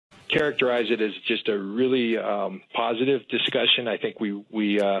characterize it as just a really positive discussion. I think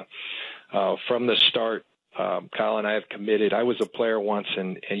we from the start, Colin and I have committed. I was a player once,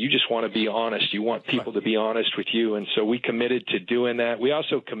 and you just want to be honest. You want people to be honest with you, and so we committed to doing that. We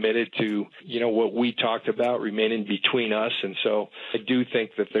also committed to, what we talked about remaining between us, and so I do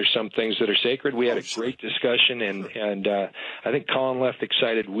think that there's some things that are sacred. We had a great discussion, and I think Colin left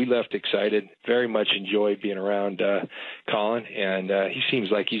excited. We left excited. Very much enjoyed being around Colin, and he seems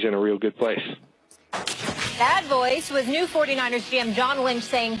like he's in a real good place. That voice was new 49ers GM John Lynch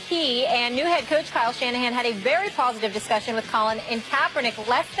saying he and new head coach Kyle Shanahan had a very positive discussion with Colin, and Keapernich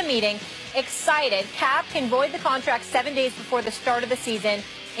left the meeting excited. Cap can void the contract 7 days before the start of the season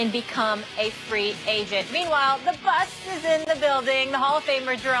and become a free agent. Meanwhile, the bus is in the building. The Hall of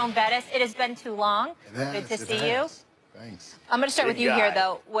Famer Jerome Bettis. It has been too long. Good to see you. Thanks. I'm going to start with you here,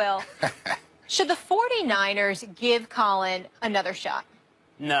 though, Will. Should the 49ers give Colin another shot?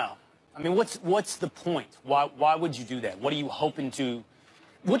 No. I mean, what's the point? Why would you do that? What are you hoping to?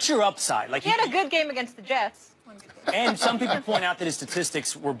 What's your upside? Like, he had a good game against the Jets. And some people point out that his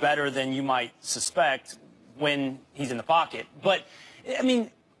statistics were better than you might suspect when he's in the pocket. But, I mean,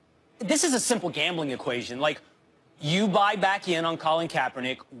 this is a simple gambling equation. Like, you buy back in on Colin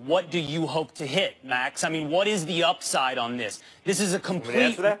Keapernich. What do you hope to hit, Max? I mean, what is the upside on this? This is a complete...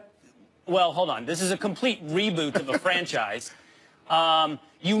 Answer that? Well, hold on. This is a complete reboot of a franchise.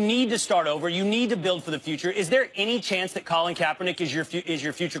 You need to start over. You need to build for the future. Is there any chance that Colin Keapernich is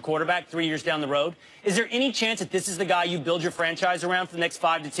your future quarterback 3 years down the road? Is there any chance that this is the guy you build your franchise around for the next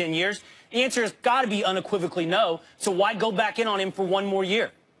 5 to 10 years? The answer has got to be unequivocally no. So why go back in on him for one more year?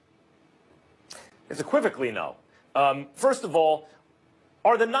 It's equivocally no. First of all,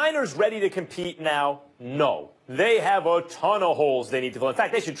 are the Niners ready to compete now? No. They have a ton of holes they need to fill. In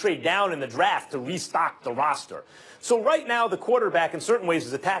fact, they should trade down in the draft to restock the roster. So right now, the quarterback in certain ways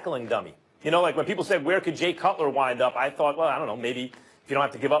is a tackling dummy. Like when people said, where could Jay Cutler wind up? I thought, well, I don't know, maybe if you don't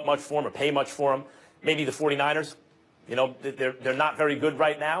have to give up much for him or pay much for him, maybe the 49ers. They're not very good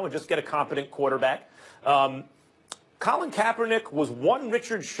right now, and just get a competent quarterback. Colin Keapernich was one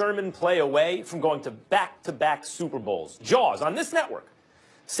Richard Sherman play away from going to back-to-back Super Bowls. Jaws, on this network,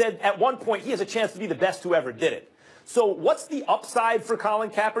 said at one point he has a chance to be the best who ever did it. So what's the upside for Colin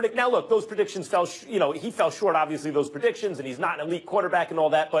Keapernich? Now, look, those predictions fell, he fell short, obviously, those predictions, and he's not an elite quarterback and all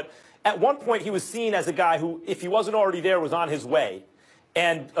that. But at one point, he was seen as a guy who, if he wasn't already there, was on his way.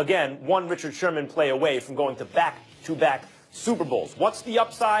 And, again, one Richard Sherman play away from going to back-to-back Super Bowls. What's the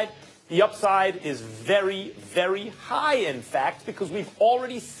upside? The upside is very, very high, in fact, because we've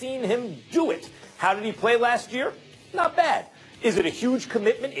already seen him do it. How did he play last year? Not bad. Is it a huge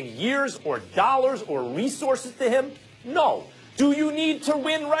commitment in years or dollars or resources to him? No. Do you need to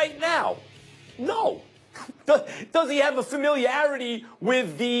win right now? No. Does he have a familiarity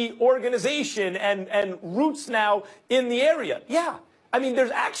with the organization and roots now in the area? Yeah. I mean,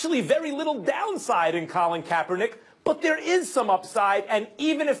 there's actually very little downside in Colin Keapernich, but there is some upside, and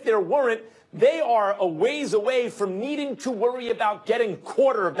even if there weren't, they are a ways away from needing to worry about getting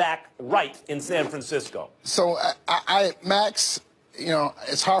quarterback right in San Francisco. So, Max,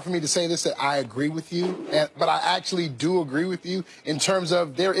 it's hard for me to say this, that I agree with you, but I actually do agree with you in terms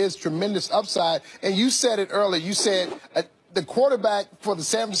of there is tremendous upside. And you said it earlier. You said the quarterback for the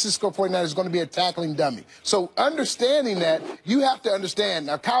San Francisco 49ers is going to be a tackling dummy. So understanding that, you have to understand,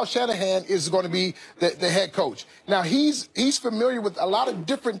 now Kyle Shanahan is going to be the head coach. Now he's familiar with a lot of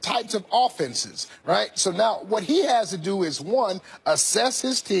different types of offenses, right? So now what he has to do is, one, assess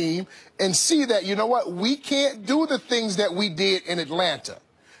his team and see that, we can't do the things that we did in Atlanta.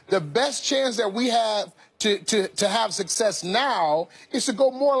 The best chance that we have to have success now is to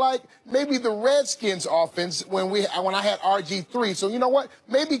go more like maybe the Redskins offense when I had RG3. So you know what?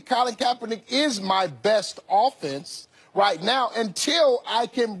 Maybe Colin Keapernich is my best offense right now until I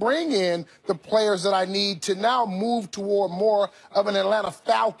can bring in the players that I need to now move toward more of an Atlanta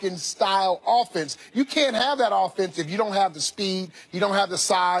Falcons style offense. You can't have that offense if you don't have the speed, you don't have the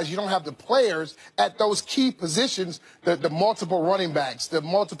size, you don't have the players at those key positions, the multiple running backs, the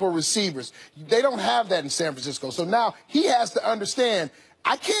multiple receivers. They don't have that in San Francisco. So now he has to understand,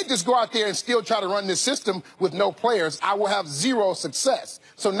 I can't just go out there and still try to run this system with no players. I will have zero success.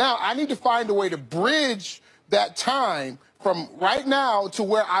 So now I need to find a way to bridge that time from right now to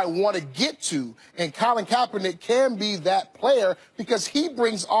where I want to get to. And Colin Keapernich can be that player because he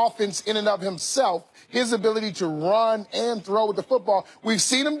brings offense in and of himself, his ability to run and throw with the football. We've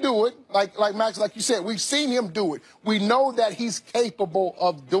seen him do it, like Max, like you said, we've seen him do it. We know that he's capable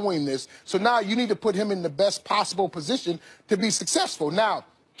of doing this. So now you need to put him in the best possible position to be successful. Now,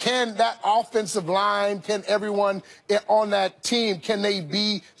 can that offensive line, can everyone on that team, can they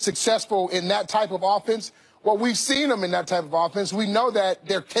be successful in that type of offense? Well, we've seen them in that type of offense. We know that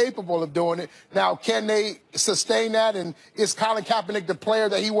they're capable of doing it. Now, can they sustain that? And is Colin Kaepernick the player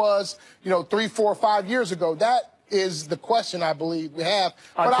that he was, 3, 4, 5 years ago? That is the question I believe we have.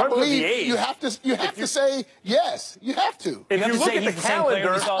 But I believe you have to say yes. You have to. If you look at the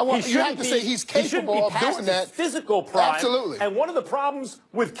calendar, you have to say he's capable of doing that. Physical prime. Absolutely. And one of the problems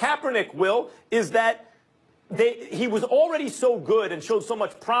with Keapernich, Will, is that he was already so good and showed so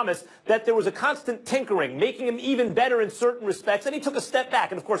much promise that there was a constant tinkering, making him even better in certain respects. And he took a step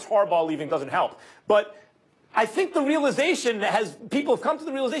back. And, of course, Harbaugh leaving doesn't help. But I think people have come to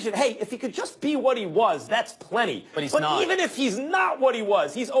the realization, hey, if he could just be what he was, that's plenty. But he's not. Even if he's not what he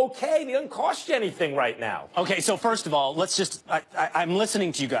was, he's okay. He doesn't cost you anything right now. Okay, so first of all, I'm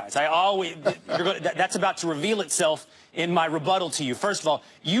listening to you guys. That's about to reveal itself in my rebuttal to you. First of all,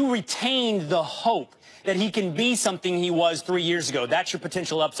 you retained the hope that he can be something he was 3 years ago. That's your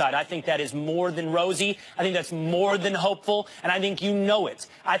potential upside. I think that is more than rosy. I think that's more than hopeful, and I think you know it.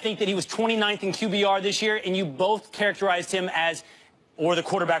 I think that he was 29th in QBR this year, and you both characterized him as, or the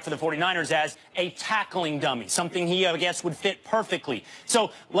quarterback for the 49ers, as a tackling dummy, something he, I guess, would fit perfectly.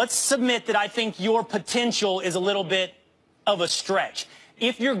 So let's submit that I think your potential is a little bit of a stretch.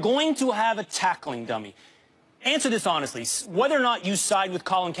 If you're going to have a tackling dummy, answer this honestly, whether or not you side with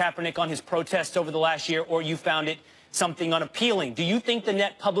Colin Kaepernick on his protests over the last year or you found it something unappealing. Do you think the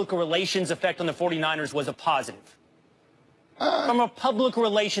net public relations effect on the 49ers was a positive? From a public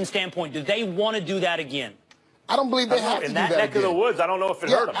relations standpoint, do they want to do that again? I don't believe they have to do that again. In that neck of the woods, I don't know if it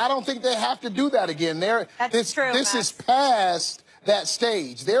hurt them. I don't think they have to do that again. That's true, this is past that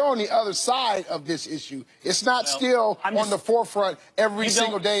stage. They're on the other side of this issue. It's not still on the forefront every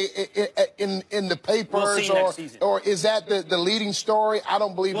single day in the papers, or is that the leading story? I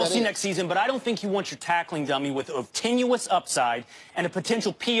don't believe that. We'll see next season, but I don't think you want your tackling dummy with a tenuous upside and a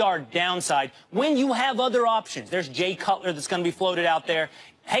potential PR downside when you have other options. There's Jay Cutler that's going to be floated out there.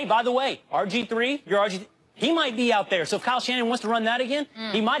 Hey, by the way, RG3, your RG3. He might be out there. So if Kyle Shanahan wants to run that again,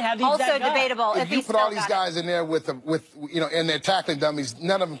 he might have the exact guy. Also debatable. If you put all these guys in there with in their tackling dummies,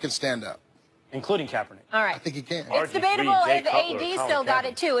 none of them can stand up. Including Keapernich. All right. I think he can. It's debatable if AD still got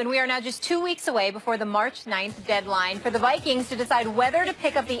it, too. And we are now just 2 weeks away before the March 9th deadline for the Vikings to decide whether to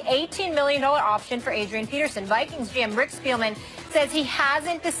pick up the $18 million option for Adrian Peterson. Vikings GM Rick Spielman says he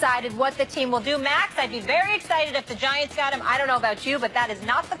hasn't decided what the team will do. Max, I'd be very excited if the Giants got him. I don't know about you, but that is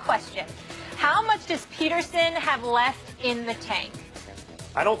not the question. How much does Peterson have left in the tank?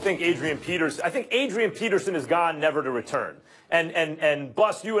 I don't think Adrian Peterson. I think Adrian Peterson is gone, never to return. And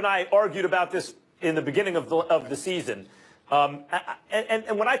Bus, you and I argued about this in the beginning of the season.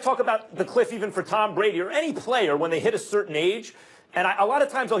 And when I talk about the cliff, even for Tom Brady or any player, when they hit a certain age, and a lot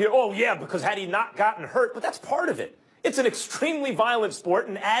of times I'll hear, oh yeah, because had he not gotten hurt, but that's part of it. It's an extremely violent sport,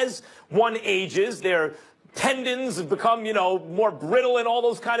 and as one ages, their tendons have become, more brittle and all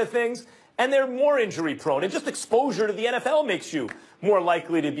those kind of things. And they're more injury prone. And just exposure to the NFL makes you more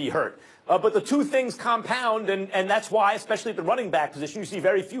likely to be hurt. But the two things compound, and that's why, especially at the running back position, you see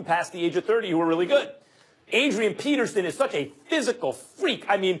very few past the age of 30 who are really good. Adrian Peterson is such a physical freak.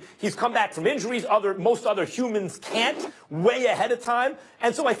 I mean, he's come back from injuries most other humans can't, way ahead of time.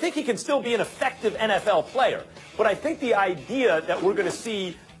 And so I think he can still be an effective NFL player. But I think the idea that we're going to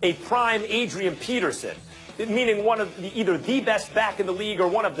see a prime Adrian Peterson, meaning one of either the best back in the league or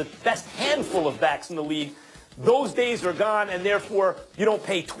one of the best handful of backs in the league, those days are gone, and therefore you don't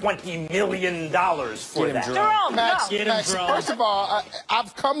pay $20 million for that. Jerome, Max, first of all,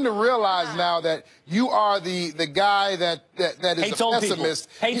 I've come to realize now that you are the guy that is a pessimist.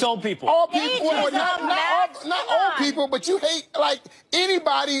 Hates old people. All people, not old people, but you hate like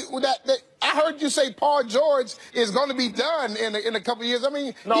anybody that I heard you say Paul George is going to be done in a couple of years. I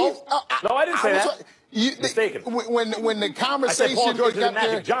mean, no, I didn't say that. Mistaken. When the conversation Paul George got there,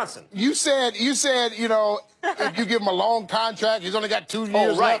 Magic Johnson. You said if you give him a long contract, he's only got 2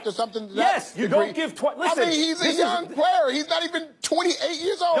 years left or something. Yes, you don't give. Listen, I mean, he's a young player. He's not even 28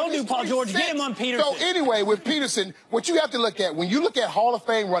 years old. Don't do Paul George. Get him on Peterson. So anyway, with Peterson, what you have to look at when you look at Hall of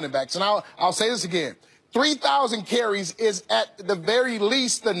Fame running backs, and I'll say this again. 3,000 carries is at the very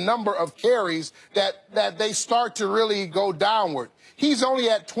least the number of carries that they start to really go downward. He's only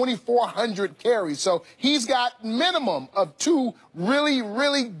at 2,400 carries, so he's got minimum of 2 really,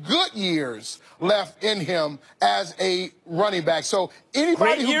 really good years left in him as a running back. So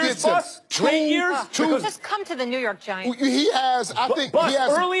anybody who gets him, just come to the New York Giants. He has, I think, he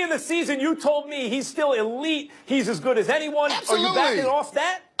has. Early in the season, you told me he's still elite. He's as good as anyone. Absolutely. Are you backing off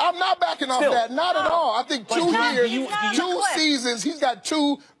that? I'm not backing off that. Not at all. I think 2 years, 2 seasons, he's got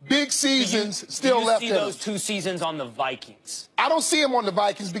 2 big seasons still left in him. Do you see those 2 seasons on the Vikings? I don't see him on the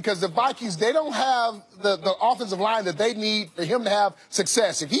Vikings because the Vikings, they don't have the offensive line that they need for him to have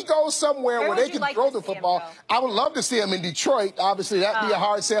success. If he goes somewhere where they can throw the football, I would love to see him in Detroit. Obviously, that'd be a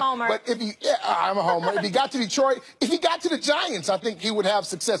hard sell. Homer. But if he, I'm a homer. If he got to Detroit, if he got to the Giants, I think he would have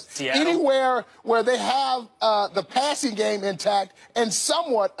success. Seattle. Anywhere where they have the passing game intact and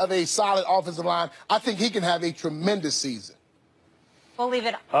somewhat of a solid offensive line, I think he can have a tremendous season. We'll leave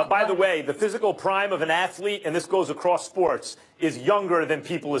it. By the way, the physical prime of an athlete, and this goes across sports, is younger than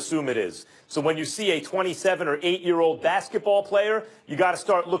people assume it is. So when you see a 27 or 8-year-old basketball player, you got to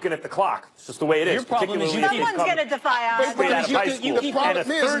start looking at the clock. It's just the way it is. Your problem is Someone's going to defy odds. The problem is, Max,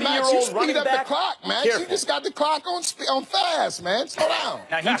 you speed up the clock, Max. You just got the clock on fast, man. Slow down.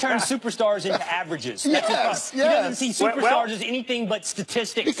 Now, he turns superstars into averages. Yes. He doesn't see superstars as anything but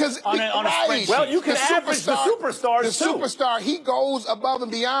statistics on a spreadsheet. Well, you can average the superstars, too. The superstar, he goes above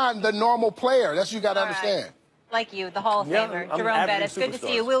and beyond the normal player. That's what you got to understand. Like you, the Hall of Famer, Jerome Bettis. Good to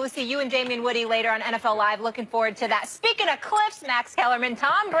see you. We'll see you and Damian Woody later on NFL Live. Looking forward to that. Speaking of cliffs, Max Kellerman,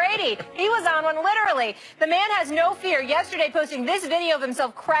 Tom Brady, he was on one literally. The man has no fear. Yesterday posting this video of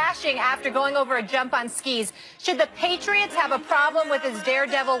himself crashing after going over a jump on skis. Should the Patriots have a problem with his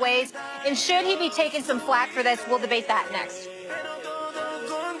daredevil ways? And should he be taking some flack for this? We'll debate that next.